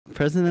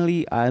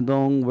Personally, I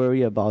don't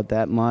worry about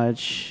that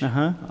much.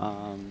 Uh-huh.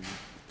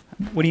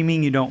 What do you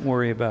mean you don't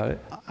worry about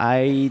it?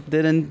 I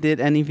didn't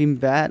did anything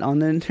bad on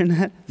the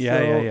internet.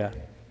 Yeah.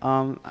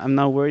 I'm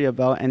not worried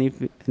about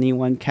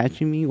anyone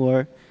catching me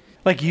or.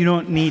 Like you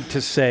don't need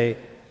to say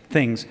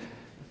things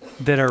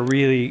that are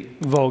really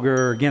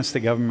vulgar or against the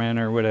government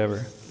or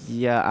whatever.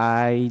 Yeah,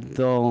 I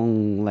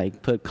don't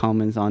like put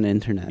comments on the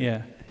internet.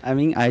 Yeah. I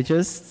mean, I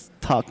just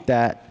talk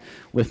that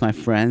with my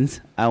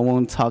friends. I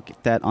won't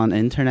talk that on the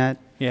internet.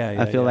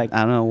 Yeah. I feel like I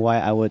don't know why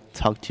I would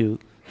talk to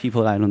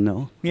people I don't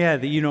know. Yeah,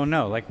 that you don't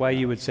know. Like why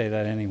you would say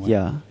that anyway.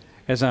 Yeah.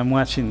 As I'm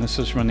watching, this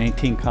is from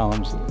 18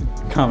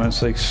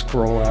 comments like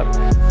scroll up.